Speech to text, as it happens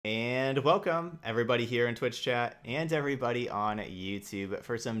And welcome everybody here in Twitch chat and everybody on YouTube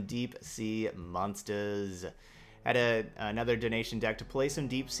for some deep sea monsters. Had another donation deck to play some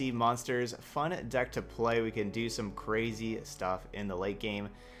deep sea monsters. Fun deck to play. We can do some crazy stuff in the late game.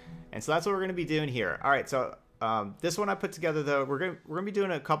 And so that's what we're going to be doing here. All right, so this one I put together though, we're going to be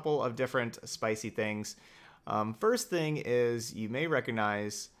doing a couple of different spicy things. First thing is you may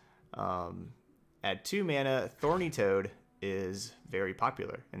recognize at 2 mana, Thorny Toad is very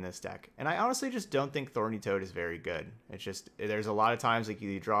popular in this deck. And I honestly just don't think Thorny Toad is very good. It's just, there's a lot of times like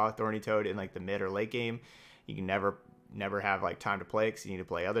you draw Thorny Toad in like the mid or late game. You can never have like time to play because you need to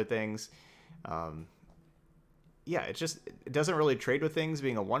play other things. Yeah, it doesn't really trade with things.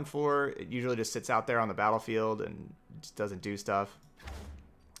 Being a 1/4, it usually just sits out there on the battlefield and just doesn't do stuff.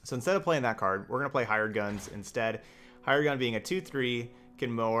 So instead of playing that card, we're going to play Hired Guns instead. Hired Gun being a 2/3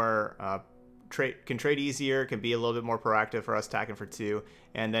 can more can trade easier, can be a little bit more proactive for us attacking for 2,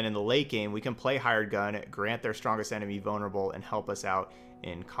 and then in the late game we can play Hired Gun, grant their strongest enemy vulnerable, and help us out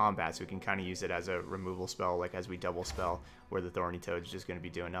in combat. So we can kind of use it as a removal spell, like as we double spell, where the Thorny Toad is just going to be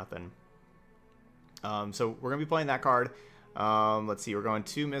doing nothing. So we're going to be playing that card. Let's see, we're going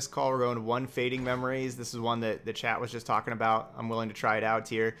 2 Missed Call, we're going 1 Fading Memories. This is one that the chat was just talking about. I'm willing to try it out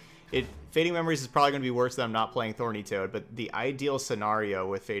here. Fading Memories is probably going to be worse than I'm not playing Thorny Toad, but the ideal scenario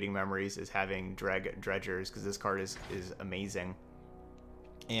with Fading Memories is having Dredgers, because this card is amazing.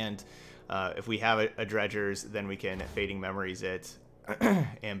 And if we have a Dredgers, then we can Fading Memories it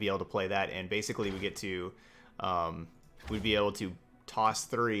and be able to play that. And basically we get to, we'd be able to toss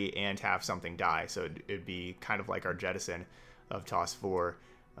 3 and have something die. So it'd be kind of like our Jettison of toss 4,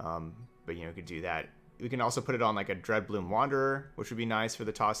 but you know, we could do that. We can also put it on like a Dreadbloom Wanderer, which would be nice for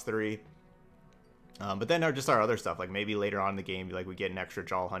the toss 3. But then just our other stuff, like maybe later on in the game, like we get an extra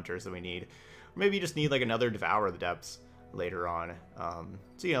Jaw Hunters that we need. Or maybe you just need like another Devour the Depths later on.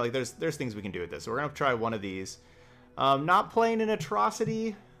 So you know, like there's things we can do with this. So we're gonna try one of these. Not playing an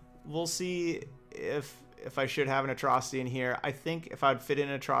Atrocity. We'll see if I should have an Atrocity in here. I think if I'd fit in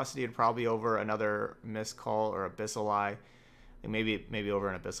an Atrocity, it'd probably over another Missed Call or Abyssal Eye. Like maybe over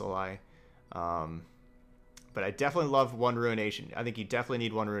an Abyssal Eye. But I definitely love 1 Ruination. I think you definitely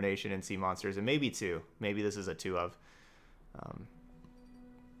need 1 Ruination in Sea Monsters, and maybe 2. Maybe this is a 2 of.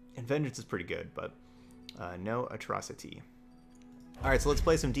 And Vengeance is pretty good, but no Atrocity. Alright, so let's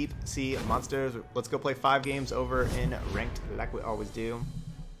play some Deep Sea Monsters. Let's go play 5 games over in Ranked, like we always do.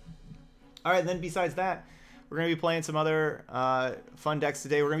 Alright, then besides that, we're going to be playing some other fun decks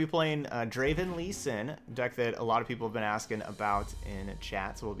today. We're going to be playing Draven Lee Sin, deck that a lot of people have been asking about in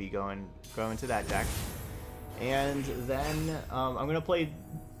chat, so we'll be going to that deck. And then I'm going to play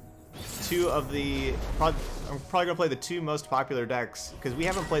 2 of the... I'm probably going to play the 2 most popular decks, because we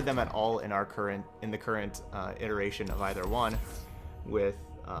haven't played them at all in the current iteration of either one, with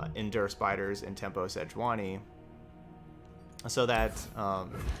Endure Spiders and Tempo Sejuani. So that...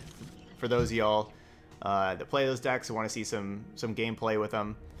 for those of y'all that play those decks and want to see some gameplay with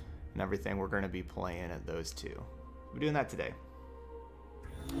them and everything, we're going to be playing those 2. We're doing that today.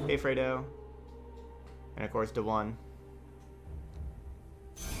 Hey Fredo, and of course DeOne.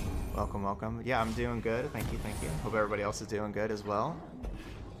 Welcome. Yeah, I'm doing good. Thank you. Hope everybody else is doing good as well.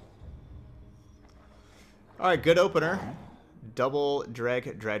 All right, good opener. Double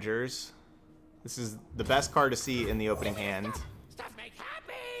Dredgers. This is the best card to see in the opening hand.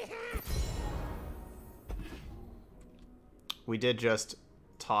 We did just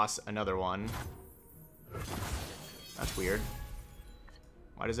toss another one. That's weird.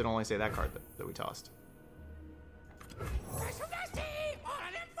 Why does it only say that card that we tossed?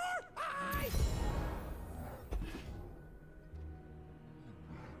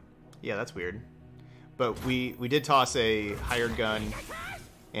 Yeah, that's weird. But we did toss a Hired Gun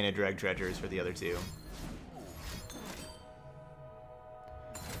and a Dredgers for the other 2.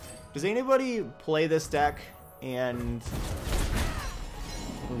 Does anybody play this deck and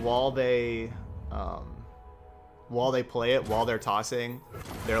while they play it, while they're tossing,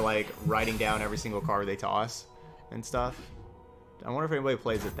 they're like writing down every single card they toss and stuff? I wonder if anybody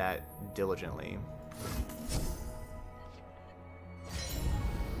plays it that diligently.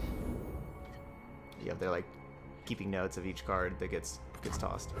 Yeah, they're like keeping notes of each card that gets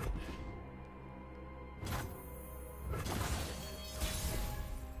tossed.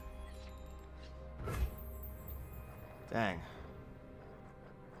 Dang.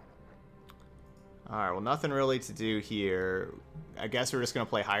 Alright, well, nothing really to do here. I guess we're just going to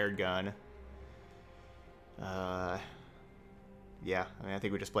play Hired Gun. Yeah, I mean, I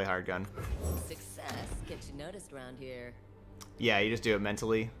think we just play Hired Gun. Success gets you noticed around here. Yeah, you just do it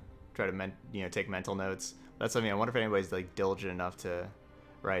mentally. Try to take mental notes. That's something I wonder if anybody's like diligent enough to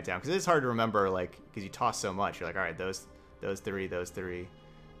write it down, because it's hard to remember, like, because you toss so much. You're like, all right, those three,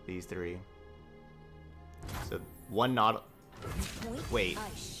 these three. So one Wait,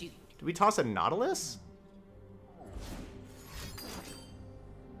 did we toss a Nautilus?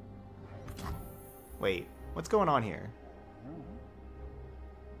 Wait, what's going on here?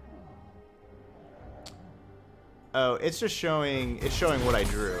 Oh, it's just showing. It's showing what I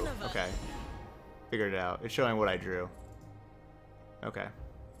drew. Okay, figured it out. It's showing what I drew. Okay.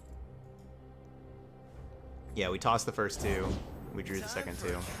 Yeah, we tossed the first two. We drew the second two.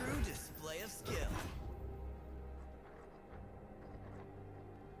 True display of skill.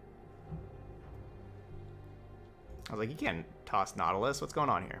 I was like, you can't toss Nautilus. What's going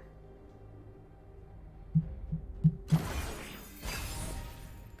on here?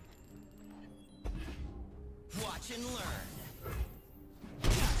 Watch and learn.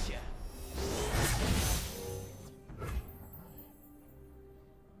 Gotcha.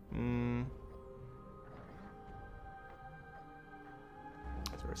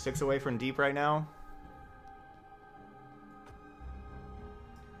 So we're 6 away from deep right now.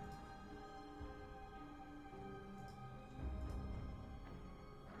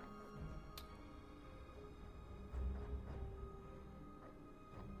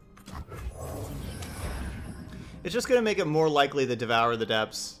 It's just going to make it more likely that Devour the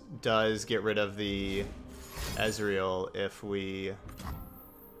Depths does get rid of the Ezreal if we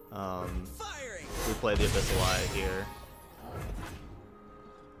play the Abyssal Eye here.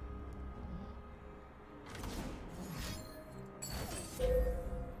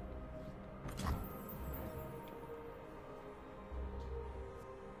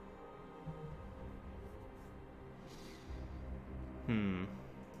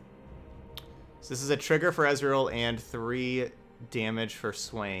 So this is a trigger for Ezreal and 3 damage for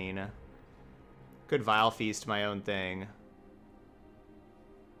Swain. Could Vile Feast my own thing.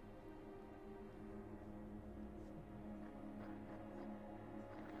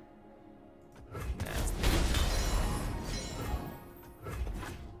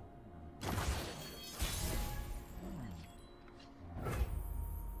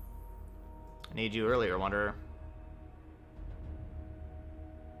 I need you earlier, Wanderer.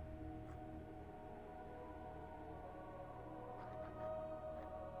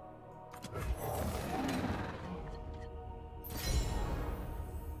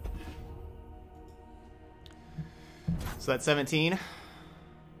 So that's 17.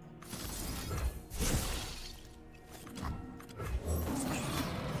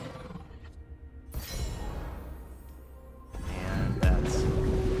 And that's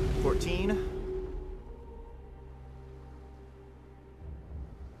 14.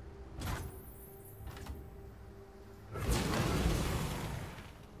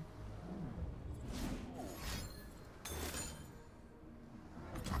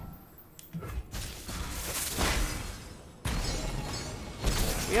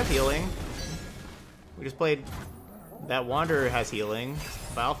 We have healing. We just played... That Wanderer has healing.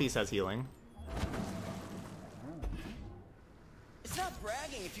 Vile Feast has healing. It's not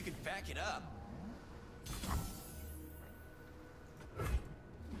bragging if you could back it up.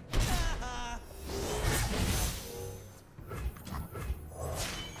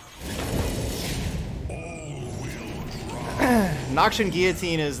 Noxian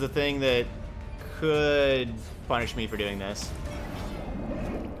Guillotine is the thing that could punish me for doing this.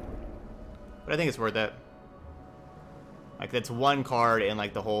 But I think it's worth it. Like, that's one card in,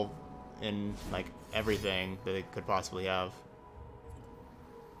 like, the whole... in, like, everything that it could possibly have.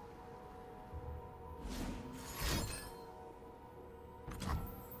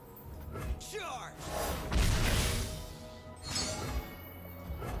 Sure.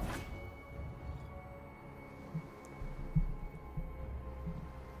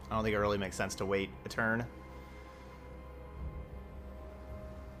 I don't think it really makes sense to wait a turn.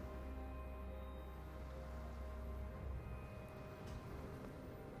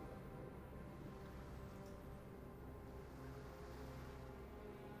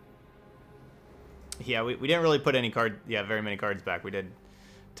 Yeah, we didn't really put any very many cards back. We did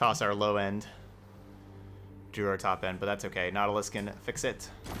toss our low end, drew our top end, but that's okay. Nautilus can fix it.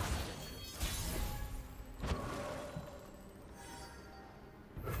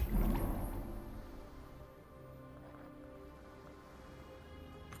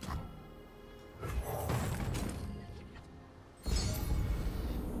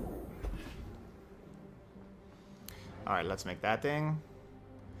 All right, let's make that thing.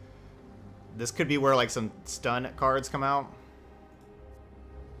 This could be where, like, some stun cards come out.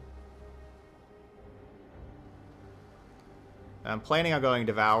 I'm planning on going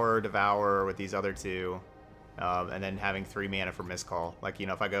Devour with these other two. And then having 3 mana for Miscall. Like, you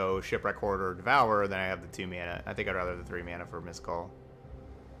know, if I go Shipwreck Horde or Devour, then I have the 2 mana. I think I'd rather the 3 mana for Miscall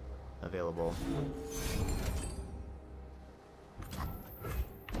available.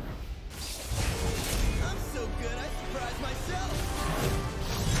 I'm so good, I surprised myself.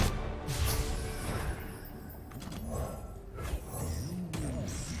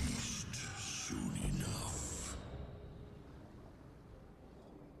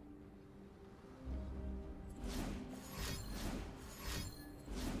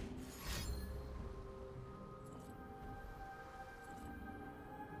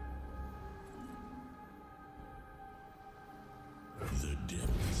 The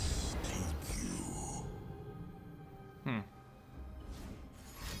depths take you.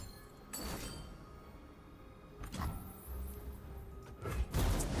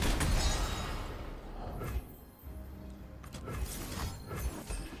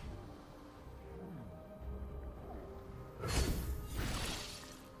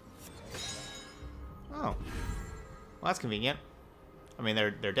 Oh. Well, that's convenient. I mean,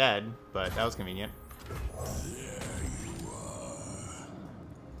 they're dead, but that was convenient.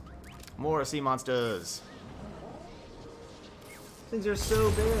 More sea monsters. Things are so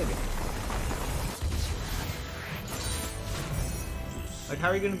big. Like, how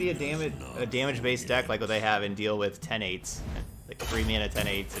are you going to be a damage-based deck like what they have and deal with 10/8s? Like 3 mana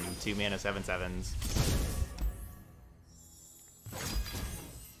 10/8s and 2 mana 7/7s.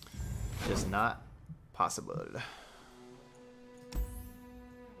 Just not possible.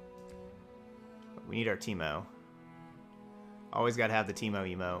 We need our Teemo. Always got to have the Teemo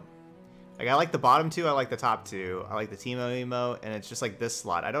emote. Like, I like the bottom 2, I like the top 2. I like the Teemo emote, and it's just like this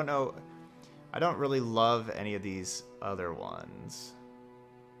slot. I don't know. I don't really love any of these other ones.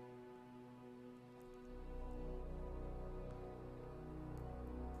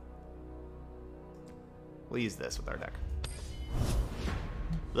 We'll use this with our deck.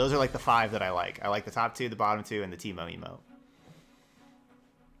 Those are like the 5 that I like. I like the top 2, the bottom 2, and the Teemo emote.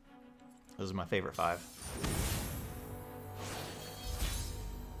 Those are my favorite 5.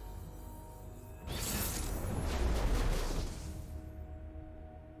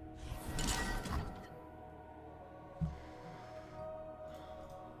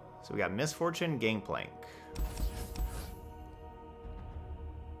 So we got Misfortune, Gangplank.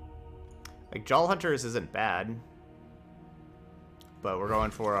 Like, Jaw Hunters isn't bad, but we're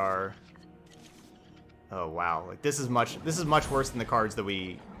going for our... Oh wow! Like, this is much worse than the cards that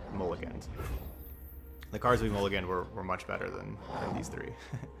we mulliganed. The cards we mulliganed were much better than these 3.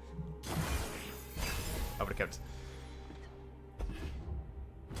 I would have kept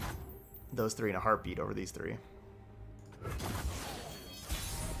those 3 in a heartbeat over these 3.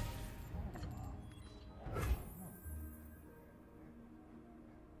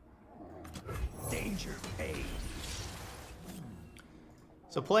 Danger pays.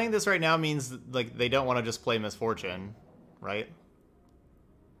 So playing this right now means, like, they don't want to just play Misfortune, right?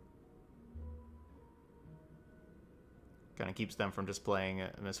 Kind of keeps them from just playing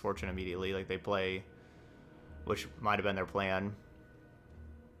Misfortune immediately, like they play, which might have been their plan.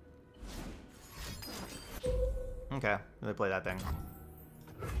 Okay, they play that thing.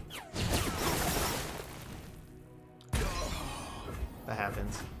 That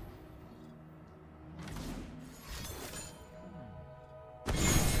happens.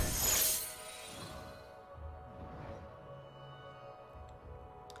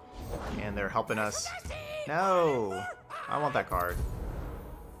 And they're helping us. No! I want that card.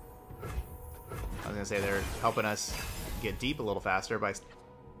 I was gonna say they're helping us get deep a little faster by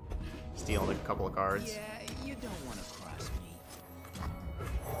stealing a couple of cards. Yeah, you don't want to cross me.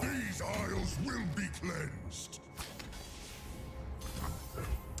 These isles will be cleansed.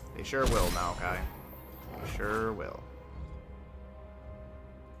 They sure will, Maokai. They sure will.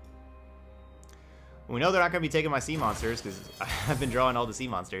 We know they're not going to be taking my sea monsters because I've been drawing all the sea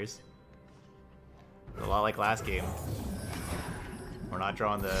monsters. A lot like last game. We're not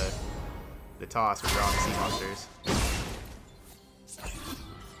drawing the toss, we're drawing the sea monsters.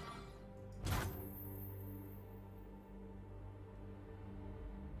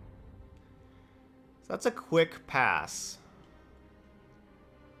 So that's a quick pass.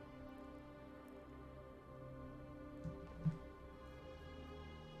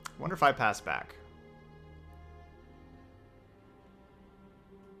 Wonder if I pass back.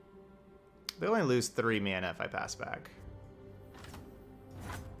 They only lose 3 mana if I pass back.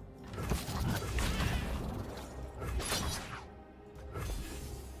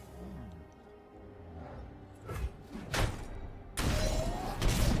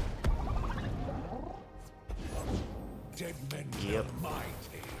 Dead men Yep. tell my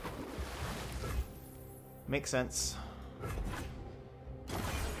tale. Makes sense.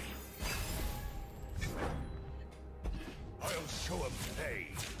 I'll show him pain.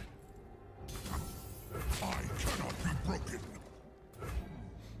 I cannot be broken.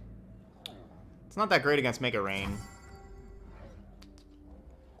 It's not that great against Make It Rain.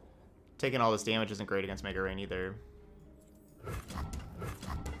 Taking all this damage isn't great against Make It Rain either.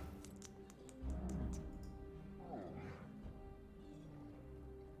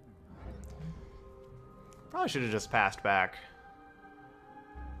 Probably should have just passed back.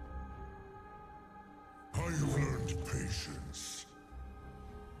 I have learned patience.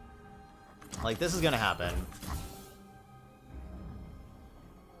 Like, this is gonna happen.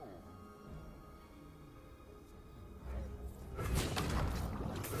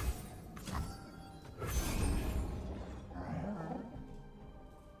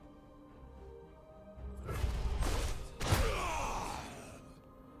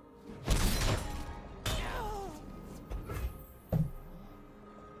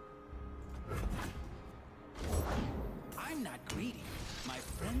 I'm not greedy. My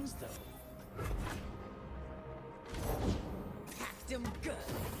friends, though. Packed him good.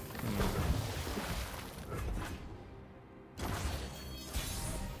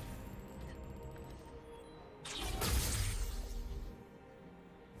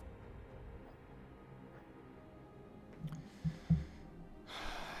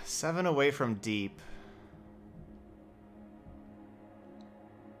 Seven away from deep.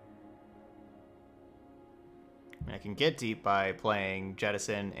 I can get deep by playing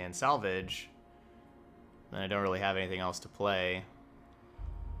Jettison and Salvage. Then I don't really have anything else to play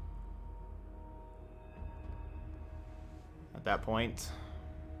at that point.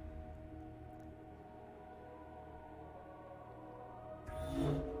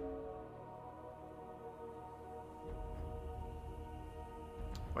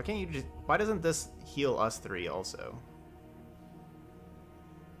 Why can't you just... Why doesn't this heal us three also?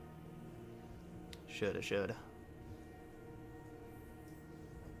 Should.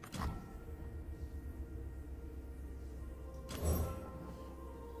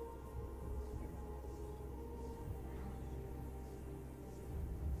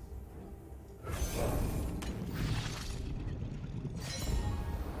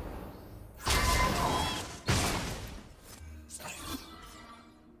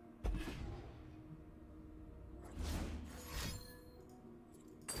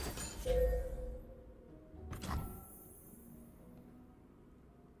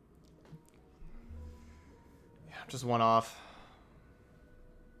 Just one off.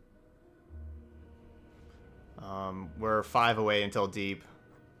 We're 5 away until deep.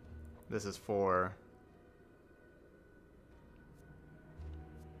 This is 4.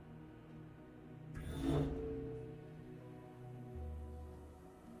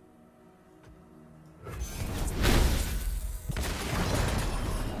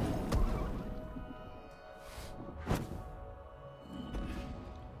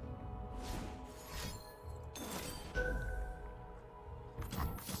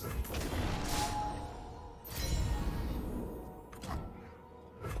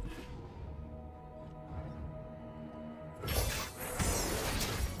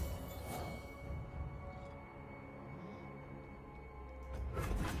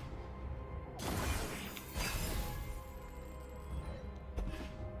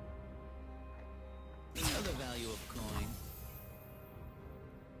 The value of coin.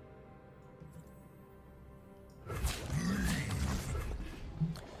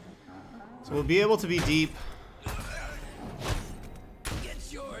 So we'll be able to be deep.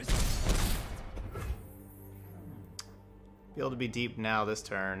 Get yours. Be able to be deep now this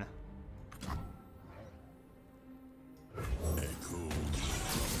turn.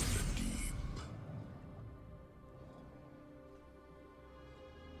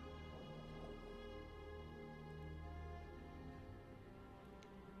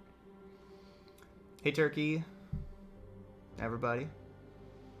 Hey Turkey, everybody.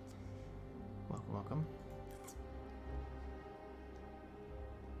 Welcome.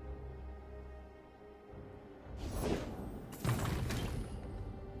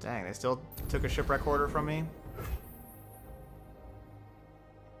 Dang, they still took a shipwreck order from me?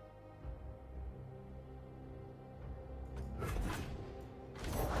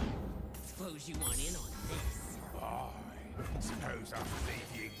 Suppose you want in on this. I suppose I'm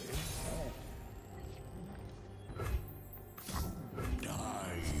leaving them.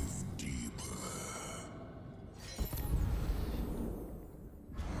 Dive deeper.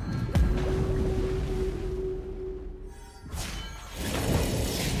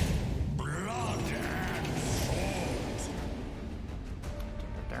 Blood and salt.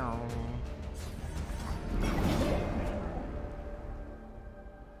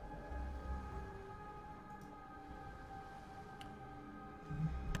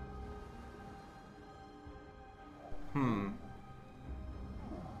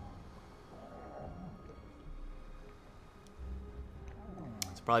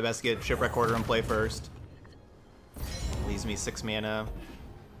 It's probably best to get Shipwreck Order in play first. Leaves me 6 mana.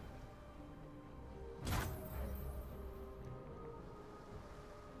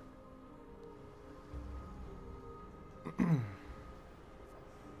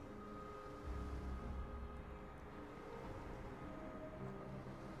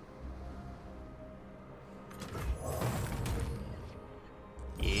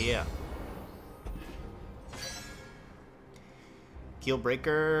 Yeah. Keel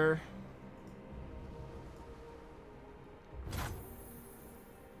Breaker.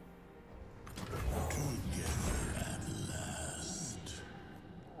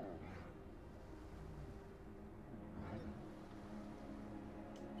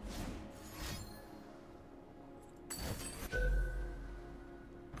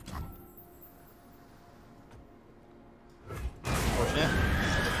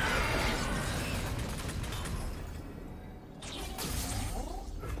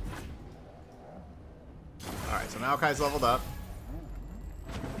 Alright, so Maokai's leveled up.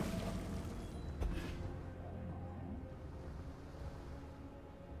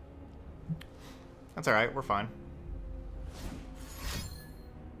 That's alright, we're fine.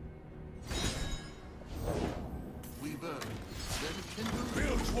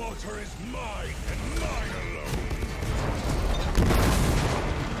 Bilgewater is mine and mine alone.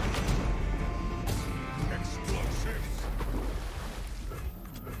 Explosives.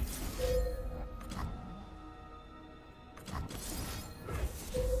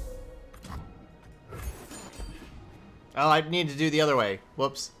 Oh, I need to do the other way.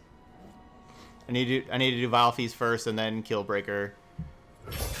 Whoops. I need to do Vile Feast first and then Keel Breaker.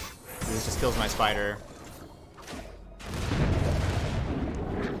 This just kills my spider.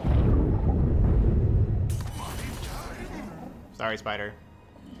 Sorry, spider.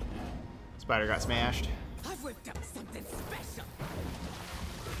 Spider got smashed. I've whipped up something special.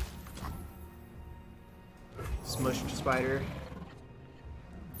 Smushed spider.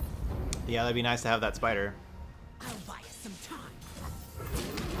 Yeah, that'd be nice to have that spider. I'll buy us some time.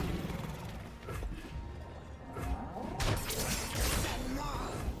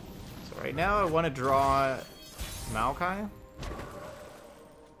 So right now I want to draw Maokai.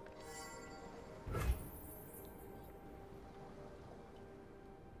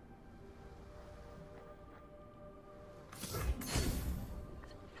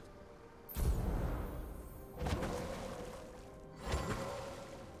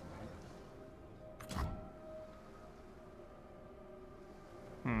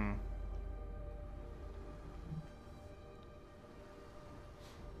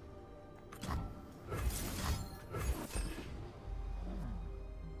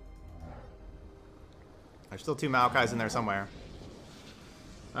 There's still 2 Maokais in there somewhere.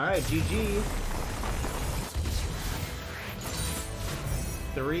 Alright, GG.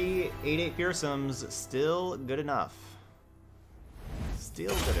 3 8/8 fearsomes, still good enough.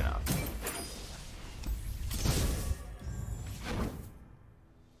 Still good enough.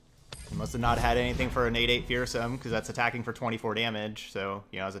 He must have not had anything for an 8/8 fearsome, because that's attacking for 24 damage, so,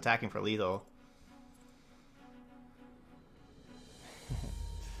 you know, I was attacking for lethal.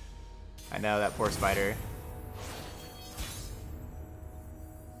 I know, that poor spider.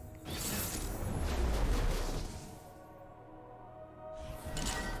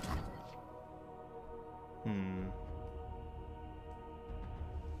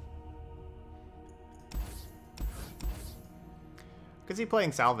 Could see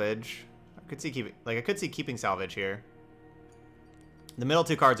playing salvage. I could see keeping salvage here. The middle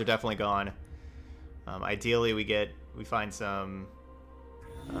 2 cards are definitely gone. Ideally, we find some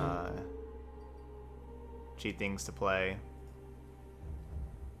cheap things to play.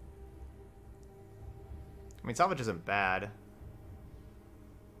 I mean, salvage isn't bad.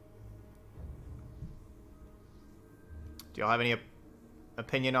 Do y'all have any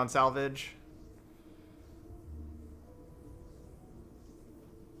opinion on salvage?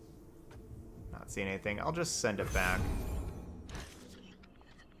 Not seeing anything. I'll just send it back.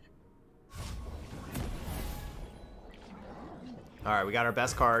 Alright, we got our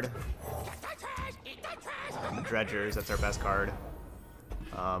best card. Dredgers, that's our best card.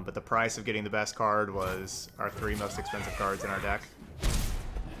 But the price of getting the best card was our 3 most expensive cards in our deck.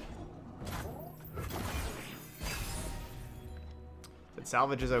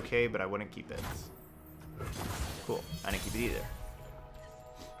 Salvage is okay, but I wouldn't keep it. Cool. I didn't keep it either.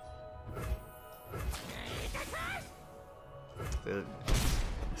 The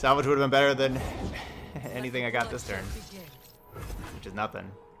salvage would have been better than anything I got this turn, which is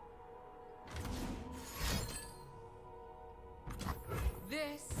nothing.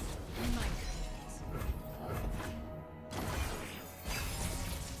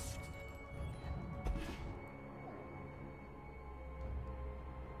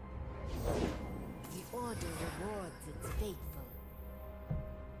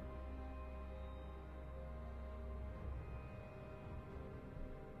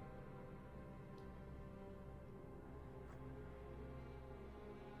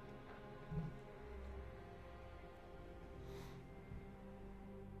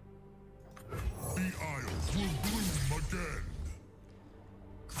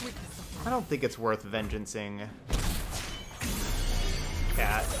 I don't think it's worth vengeancing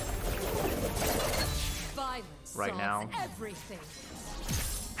Cat Violence right now. solves everything.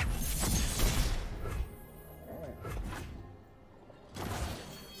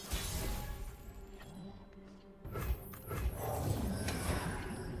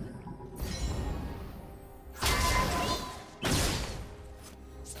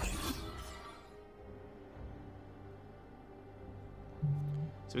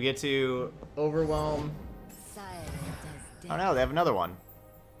 So we get to Overwhelm. Oh no, they have another one.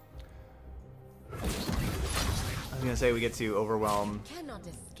 I was gonna say we get to Overwhelm. Cannot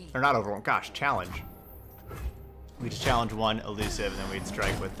escape. Or not Overwhelm, gosh, Challenge. We just challenge one elusive and then we'd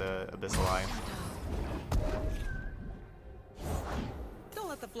strike with the Abyssal Eye. Don't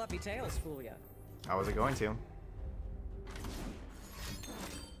let the fluffy tails fool you. How was it going to?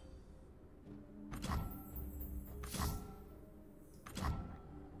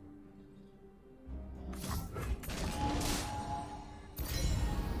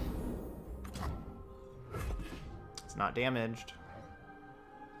 It's not damaged.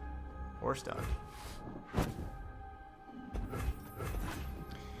 Or stunned.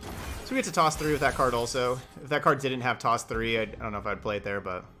 So we get to toss 3 with that card also. If that card didn't have toss 3, I don't know if I'd play it there,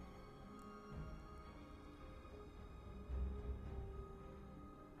 but...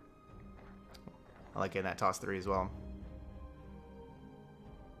 I like getting that toss 3 as well.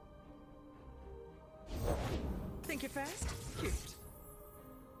 Think you're fast? Cute.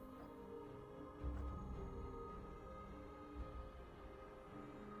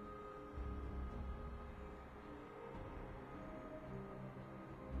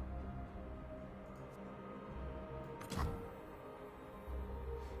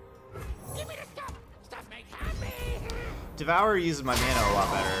 Devour uses my mana a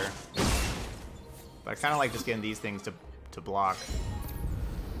lot better. But I kind of like just getting these things to block.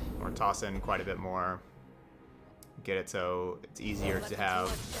 Or toss in quite a bit more. Get it so it's easier to have.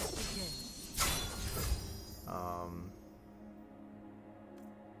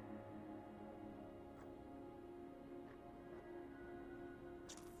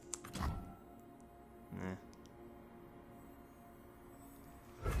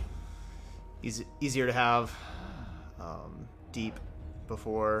 Easier to have deep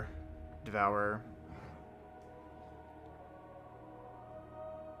before Devour.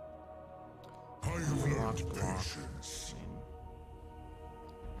 I have learned patience.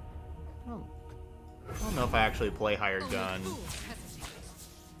 I don't know if I actually play Hired Gun.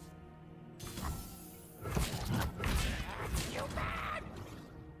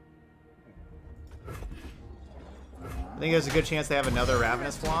 I think there's a good chance they have another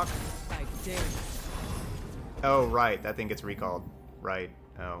Ravenous block. I dare you. Oh, right. That thing gets recalled. Right.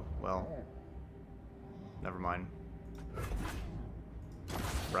 Oh, well. Never mind.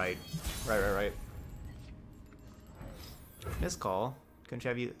 Right. Right. Missed call. Couldn't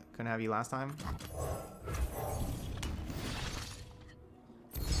have you last time?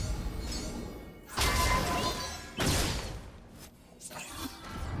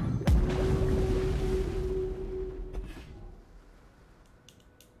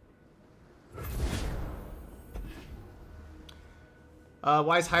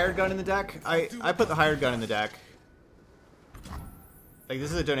 Why is Hired Gun in the deck? I put the Hired Gun in the deck. Like,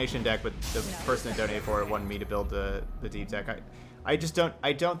 this is a donation deck, but the person that donated for it wanted me to build the deep deck. I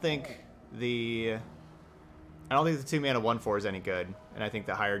don't think the 2-mana 1/4 is any good, and I think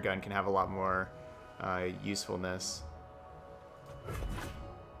the Hired Gun can have a lot more usefulness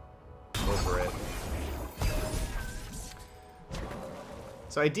over it.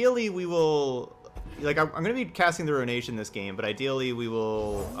 So ideally we will, like, I'm going to be casting the Ruination this game, but ideally we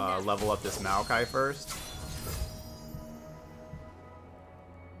will level up this Maokai first.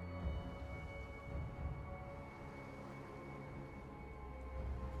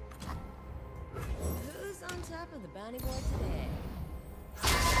 Who's on top of the bounty board today?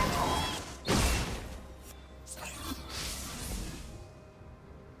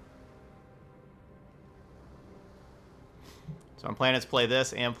 So I'm planning to play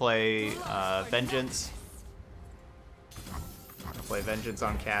this and play Vengeance. I'll play Vengeance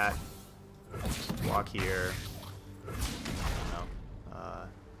on Cat. Block here. I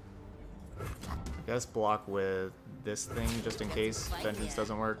guess block with this thing just in case Vengeance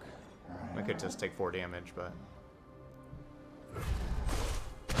doesn't work. I could just take 4 damage, but...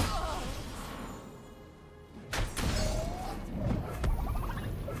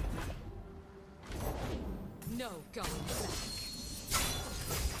 No going back.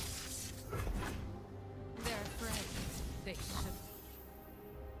 They're friends. They should.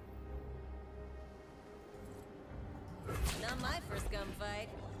 Not my first gunfight.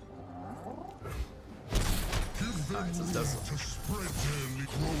 Alright, so this does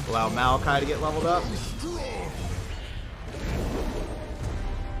allow Maokai to get leveled up.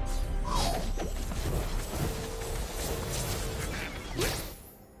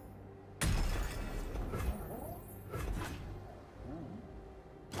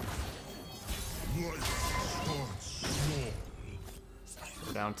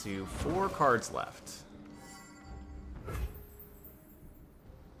 We're down to 4 cards left.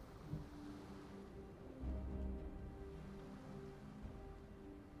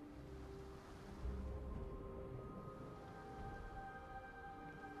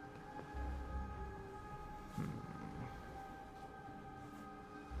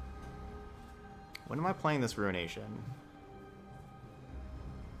 When am I playing this Ruination?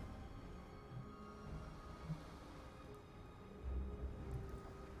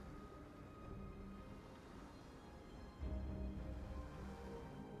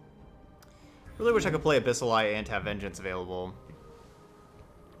 Really wish I could play Abyssal Eye and have Vengeance available.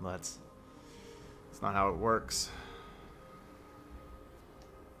 But it's not how it works.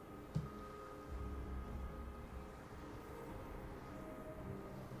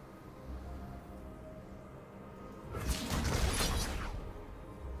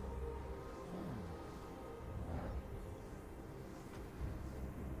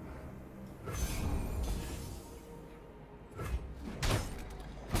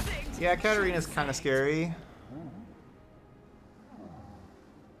 Yeah, Katarina's kind of scary.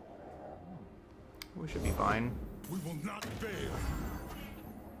 We should be fine. We will not fail.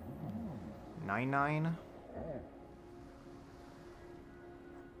 9/9.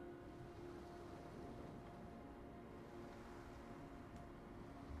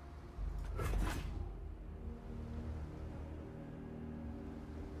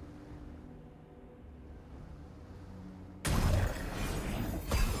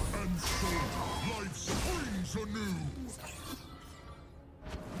 Life springs anew.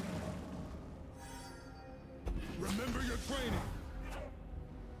 Remember your training.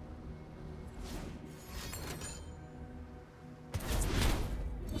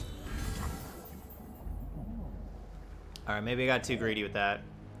 Alright, maybe I got too greedy with that.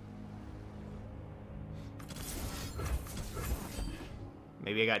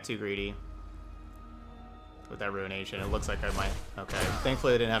 Maybe I got too greedy with that Ruination. It looks like I might. Okay.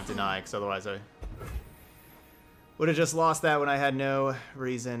 Thankfully I didn't have Deny, because otherwise I would have just lost that when I had no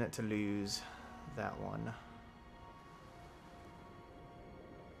reason to lose that one.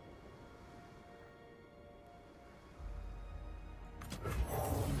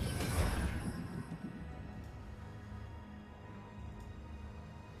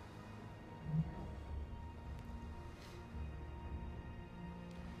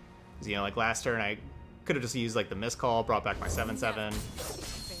 You know, like last turn I could have just used like the missed call, brought back my 7/7.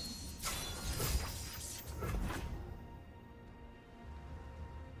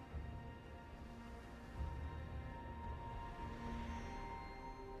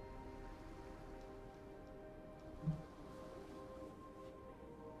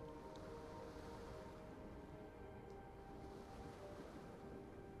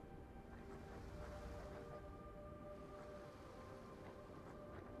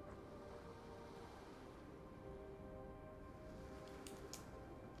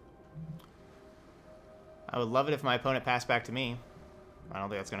 I would love it if my opponent passed back to me. I don't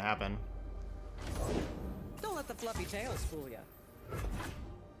think that's going to happen. Don't let the fluffy tails fool you.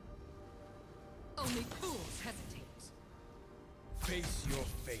 Only fools hesitate. Face your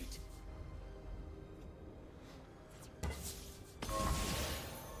fate.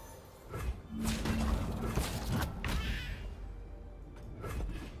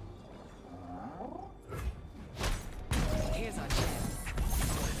 Here's our chance.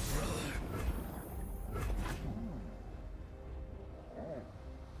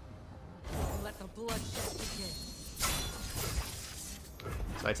 Let the bloodshed begin.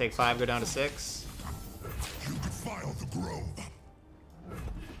 So I take 5, go down to 6. You defile the grove.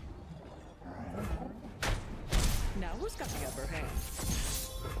 Now who's got the upper hand?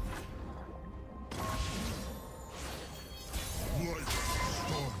 Life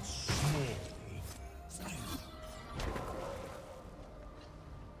starts small.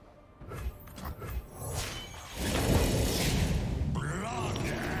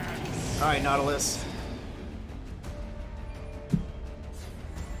 All right, Nautilus.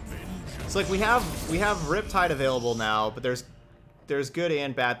 It's like we have Riptide available now, but there's good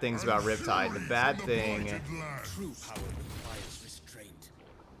and bad things about Riptide. The bad thing, True power requires restraint.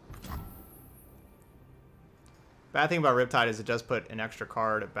 about Riptide is it does put an extra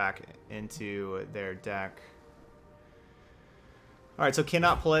card back into their deck. All right, so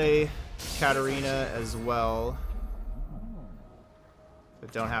cannot play Katarina as well.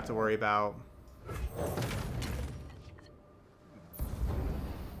 But don't have to worry about...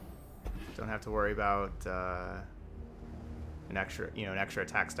 Don't have to worry about an extra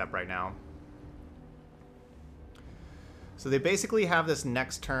attack step right now. So they basically have this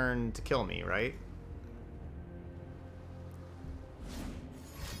next turn to kill me, right?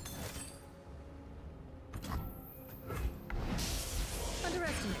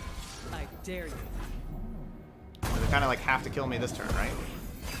 Underestimate. I dare you. So they kind of like have to kill me this turn, right?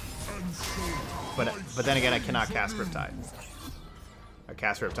 But then again, I cannot cast Riptide. I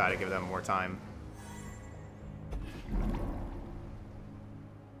cast Riptide to give them more time.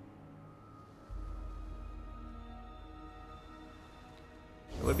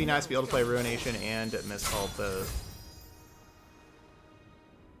 It would be nice to be able to play Ruination and Miscall both.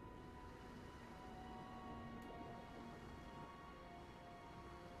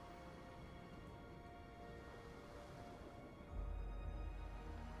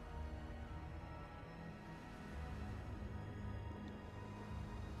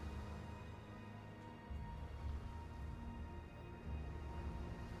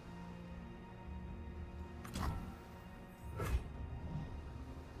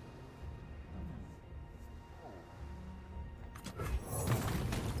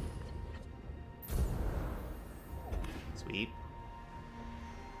 Sweet.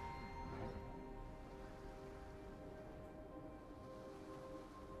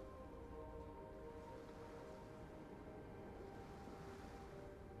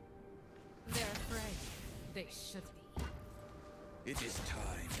 They're afraid. They should be. It is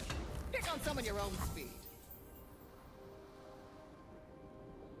time. Pick on some of your own speed.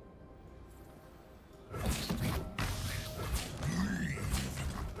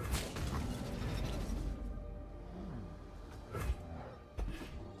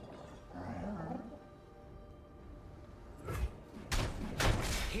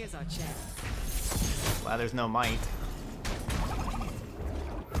 Here's our chance. Wow, there's no might.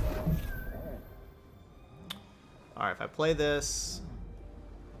 Alright, if I play this...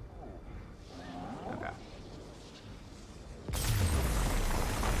 Okay. The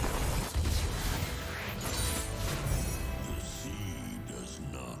sea does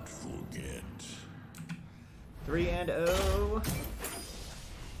not forget. 3-0.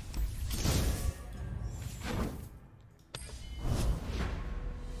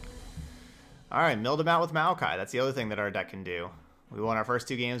 Alright, milled him out with Maokai. That's the other thing that our deck can do. We won our first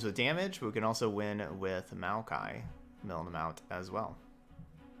 2 games with damage, but we can also win with Maokai. Milling him out as well.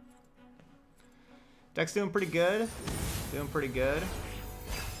 Deck's doing pretty good. Doing pretty good.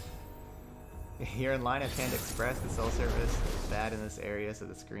 Here in line at Panda Express, the cell service is bad in this area, so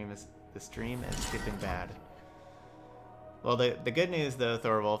the stream is skipping bad. Well, the good news though,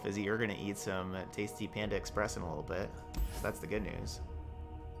 Thorwolf, is that you're gonna eat some tasty Panda Express in a little bit. So that's the good news.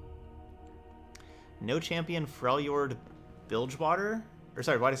 No champion Freljord Bilgewater? Or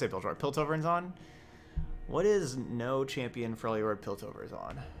sorry, why did I say Bilgewater? Piltover's on? What is no champion Freljord Piltover's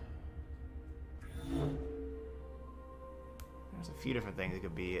on? There's a few different things it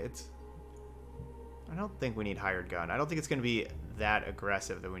could be. I don't think we need hired gun. I don't think it's going to be that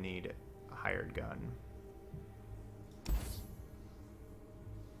aggressive that we need a hired gun.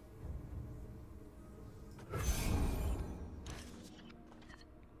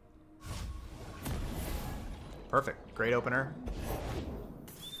 Perfect. Great opener.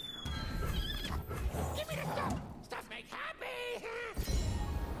 Give me the stuff. Stuff makes happy.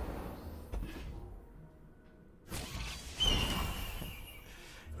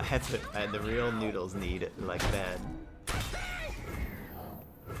 I had the real noodles need like that.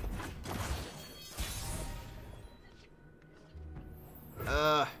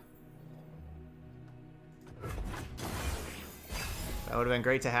 That would have been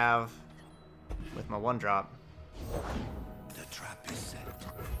great to have with my 1-drop. The trap is set.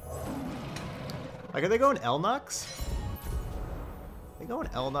 Like, are they going Elnux? They going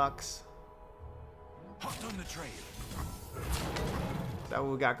Elnux? Hot on the trail. Is that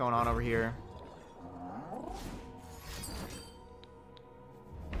what we got going on over here?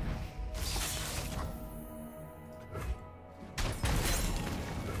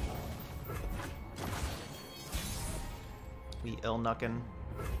 We Elnuckin'.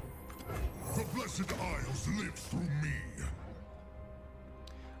 The Blessed Isles live through me.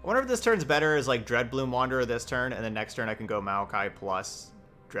 I wonder if this turn's better as like Dreadbloom Wanderer this turn, and then next turn I can go Maokai plus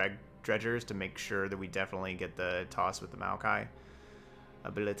Dredgers to make sure that we definitely get the toss with the Maokai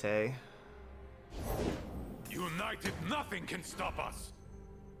ability. United, nothing can stop us.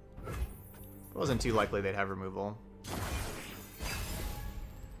 It wasn't too likely they'd have removal.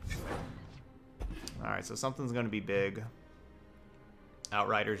 Alright, so something's going to be big.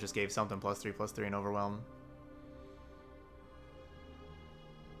 Outriders just gave something +3/+3 and Overwhelm.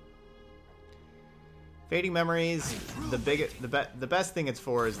 Fading Memories, the best thing it's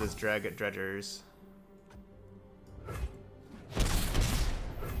for is this Dredgers.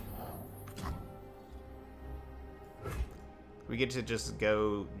 We get to just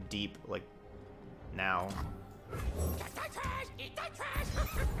go deep, like, now.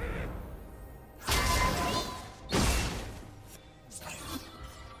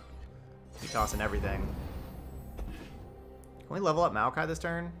 Be tossing everything. Can we level up Maokai this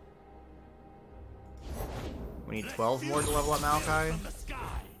turn? We need 12 more to level up Maokai.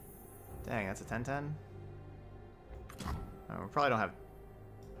 Dang, that's a 10-10. Oh, we probably don't have...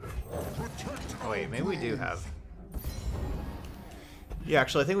 Oh wait, maybe we do have... Yeah,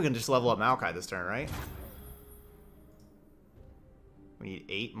 actually, I think we can just level up Maokai this turn, right? We need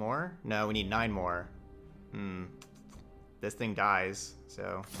 8 more? No, we need 9 more. This thing dies,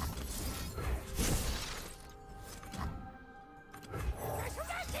 so...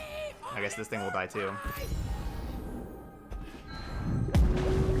 I guess this thing will die too.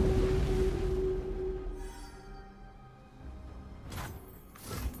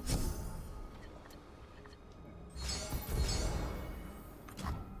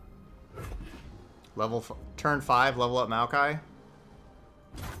 Turn 5, level up Maokai.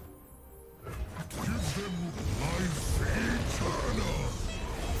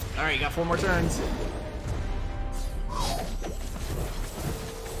 Alright, you got 4 more turns.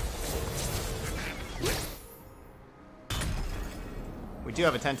 We do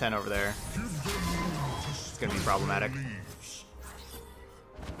have a 10-10 over there. It's gonna be problematic.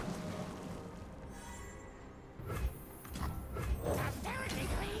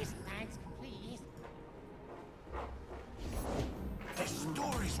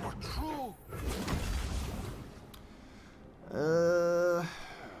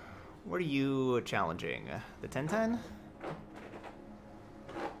 What are you challenging? The 10-10?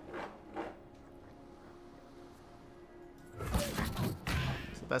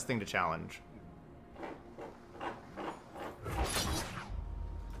 It's the best thing to challenge.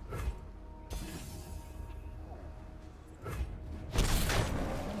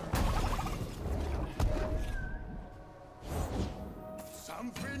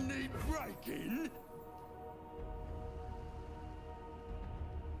 Something need breaking?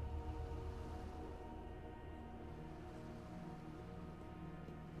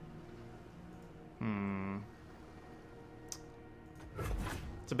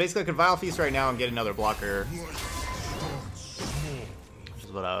 So basically I could Vile Feast right now and get another blocker. Which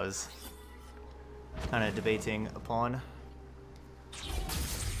is what I was kind of debating upon.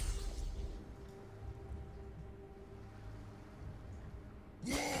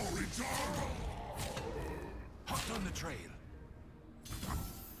 Hot on the trail.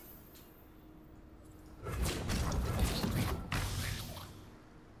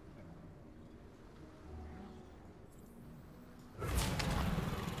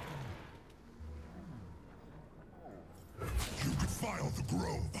 Defile the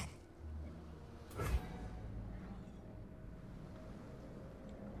grove.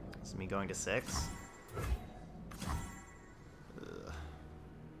 This is me going to 6.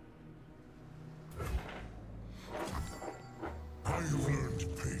 I have learned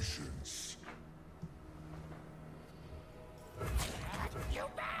patience. You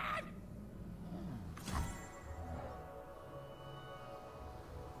bad!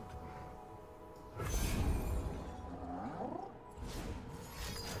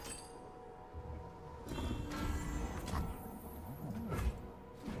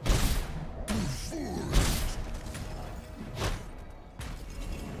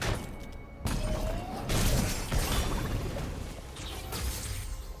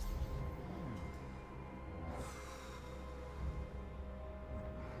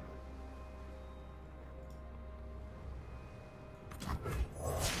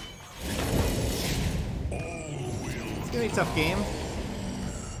 It's gonna be a tough game.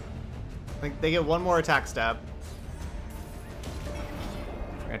 Like they get one more attack step.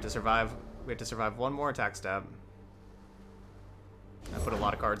 We have to survive. We have to survive one more attack step. I put a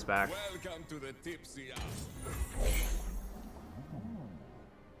lot of cards back. Welcome to the tipsy hour.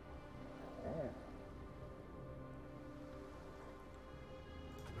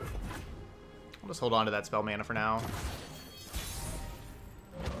 I'll just hold on to that spell mana for now.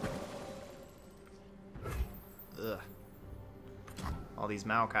 Ugh. All these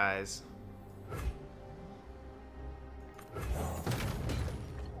Maokais.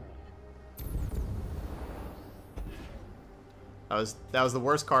 That was the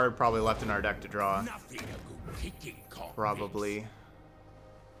worst card probably left in our deck to draw. Nothing a good kicking cock Probably.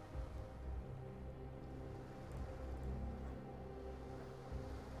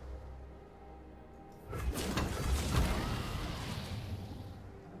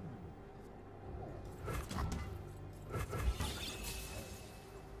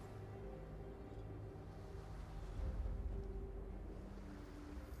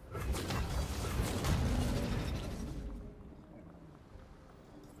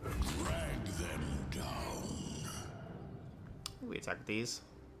 We attack with these.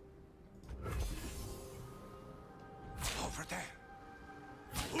 Over there.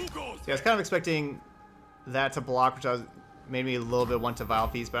 Who goes? See, I was kind of expecting that to block, which made me a little bit want to Vile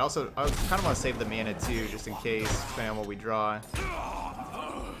Feast, but I kind of want to save the mana too, just in case, depending on what we draw.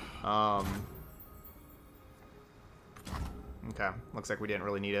 Okay, looks like we didn't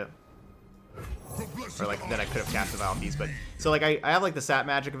really need it. Or like that I could have cast the Vile Feast, but so like I have like the Sap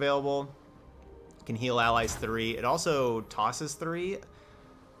Magic available. Can heal allies 3. It also tosses 3. It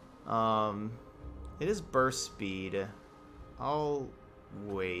is burst speed. I'll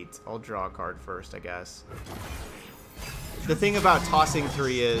wait. I'll draw a card first, I guess. The thing about tossing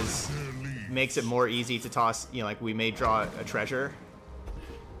 3 is makes it more easy to toss. You know, like we may draw a treasure.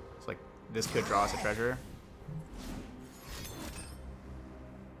 It's like this could draw us a treasure.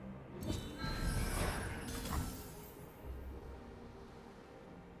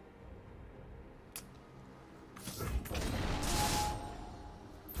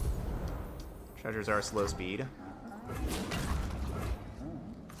 Treasures are slow speed.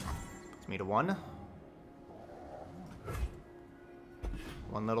 Puts me to 1.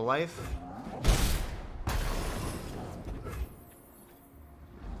 1 little life.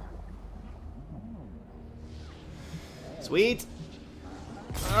 Sweet.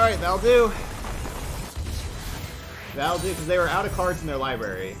 Alright, that'll do. That'll do, because they were out of cards in their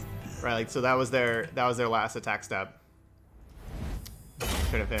library. Right, like so that was their last attack step.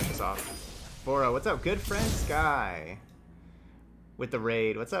 Couldn't finish this off. Boro, what's up, good friend Sky? With the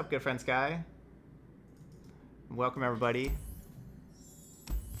raid. What's up, good friend Sky? Welcome everybody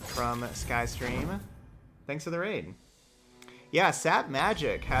from Skystream. Thanks for the raid. Yeah, Sap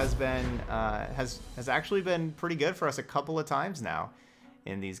Magic has been has actually been pretty good for us a couple of times now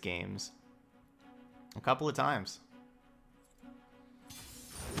in these games. A couple of times.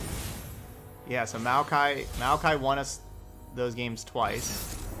 Yeah, so Maokai won us those games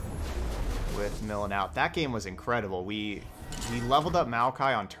twice with milling out. That game was incredible. We leveled up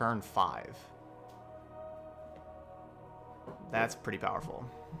Maokai on turn 5. That's pretty powerful.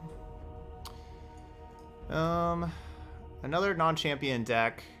 Another non-champion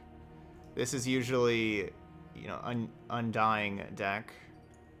deck. This is usually, you know, Undying deck.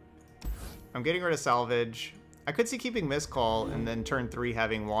 I'm getting rid of Salvage. I could see keeping Miscall and then turn 3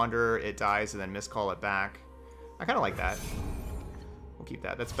 having Wanderer, it dies, and then Miscall it back. I kind of like that. We'll keep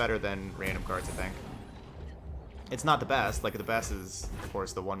that. That's better than random cards, I think. It's not the best. Like, the best is, of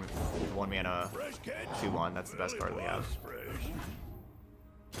course, the one mana 2/1. That's the best card we have.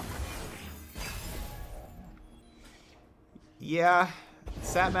 Yeah,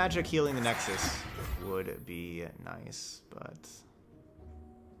 Sap Magic healing the Nexus would be nice, but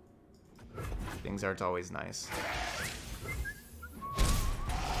things aren't always nice.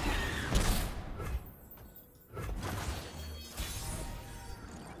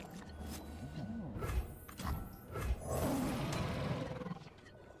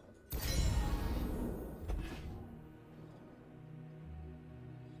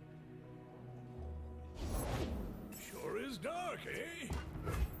 Dark, eh?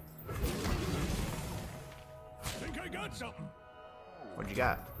 Think I got something. What you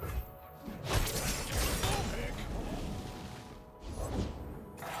got?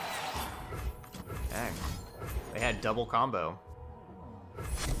 Dang. They had double combo.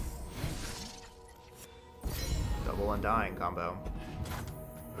 Double Undying combo.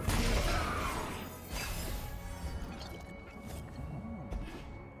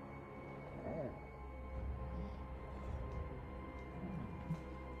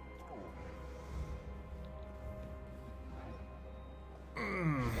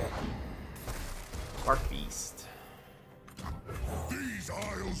 Bark Beast. These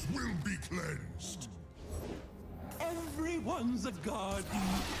isles will be cleansed. Everyone's a guardian.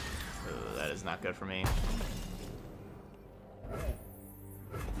 Ooh, that is not good for me.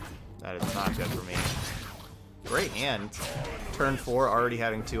 That is not good for me. Great hand. Turn 4 already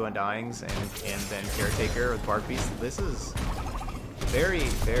having 2 Undyings and then Caretaker with Bark Beast. This is very,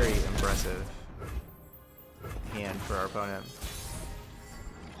 very impressive hand for our opponent.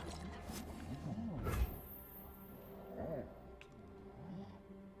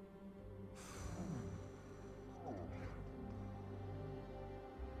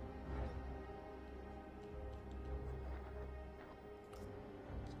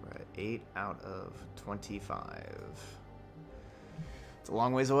 We're at 8 out of 25. It's a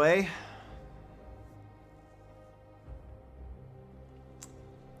long ways away.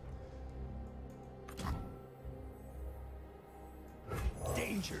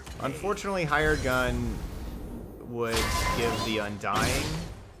 Danger. Unfortunately, Hired Gun would give the Undying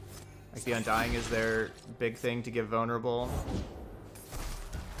Like the Undying is their big thing to give vulnerable.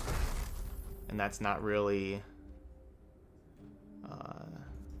 And that's not really...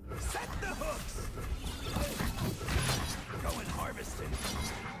 Set the hooks! Go and harvest it.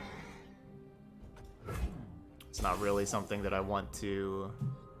 It's not really something that I want to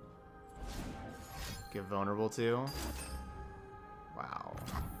give vulnerable to. Wow.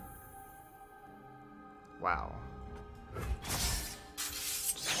 Wow.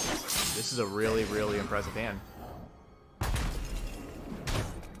 This is a really, really impressive hand.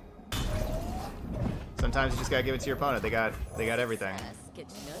 Sometimes you just gotta give it to your opponent. They got everything. Get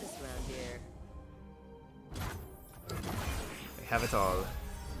noticed around here. They have it all.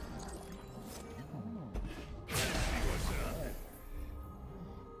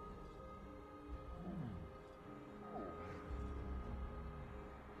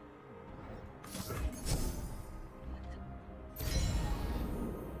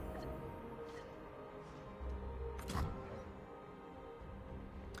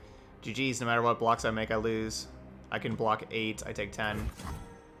 GG's, no matter what blocks I make, I lose. I can block 8, I take 10.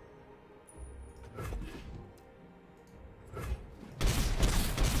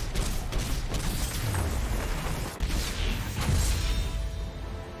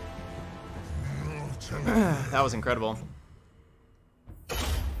 That was incredible.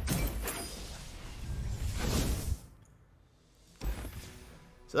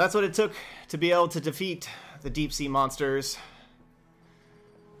 So that's what it took to be able to defeat the deep sea monsters.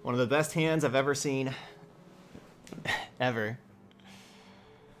 One of the best hands I've ever seen. Ever.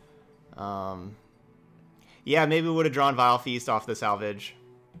 Yeah, maybe we would have drawn Vile Feast off the salvage.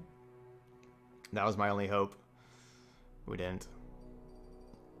 That was my only hope. We didn't.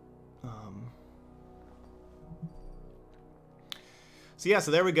 So yeah,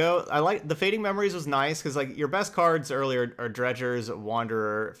 so there we go. I like the Fading Memories was nice because like your best cards earlier are Dredgers,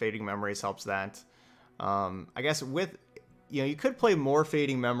 Wanderer. Fading Memories helps that. I guess with, you know, you could play more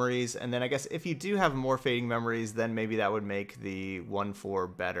Fading Memories, and then I guess if you do have more Fading Memories, then maybe that would make the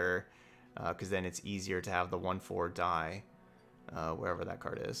 1/4 better, because then it's easier to have the 1/4 die, wherever that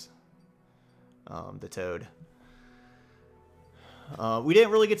card is. The Toad. We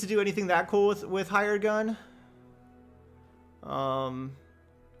didn't really get to do anything that cool with Hired Gun.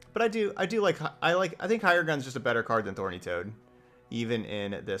 But I think Hired Gun's just a better card than Thorny Toad, even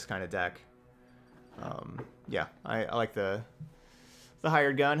in this kind of deck. Yeah, I like the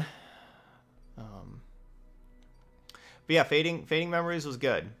Hired Gun. But yeah, Fading Memories was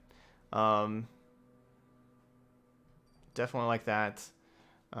good. Definitely like that.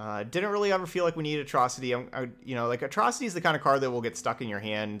 Didn't really ever feel like we needed Atrocity. You know, like Atrocity is the kind of card that will get stuck in your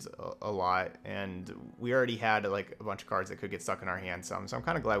hand a lot, and we already had like a bunch of cards that could get stuck in our hand some. So I'm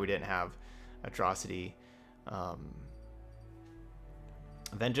kind of glad we didn't have Atrocity.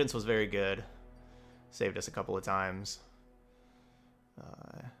 Vengeance was very good. Saved us a couple of times.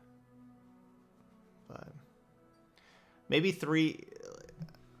 But maybe 3.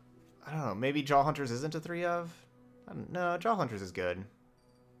 I don't know. Maybe Jaw Hunters isn't a 3 of. No, Jaw Hunters is good.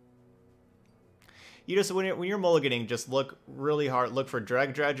 You just when you're mulliganing, just look really hard. Look for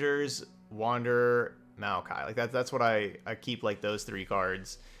Dredgers, Wanderer, Maokai. Like that's what I keep, like those 3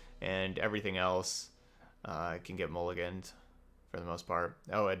 cards, and everything else can get mulliganed for the most part.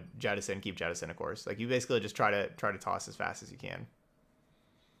 Oh, and Jettison, keep Jettison, of course. Like you basically just try to toss as fast as you can.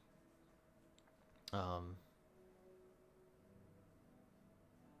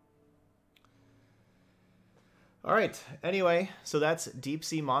 All right. Anyway, so that's Deep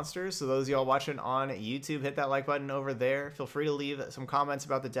Sea Monsters. So those of y'all watching on YouTube, hit that like button over there. Feel free to leave some comments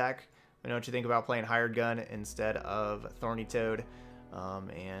about the deck. Let me know what you think about playing Hired Gun instead of Thorny Toad,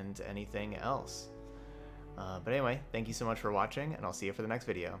 and anything else. But anyway, thank you so much for watching, and I'll see you for the next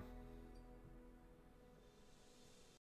video.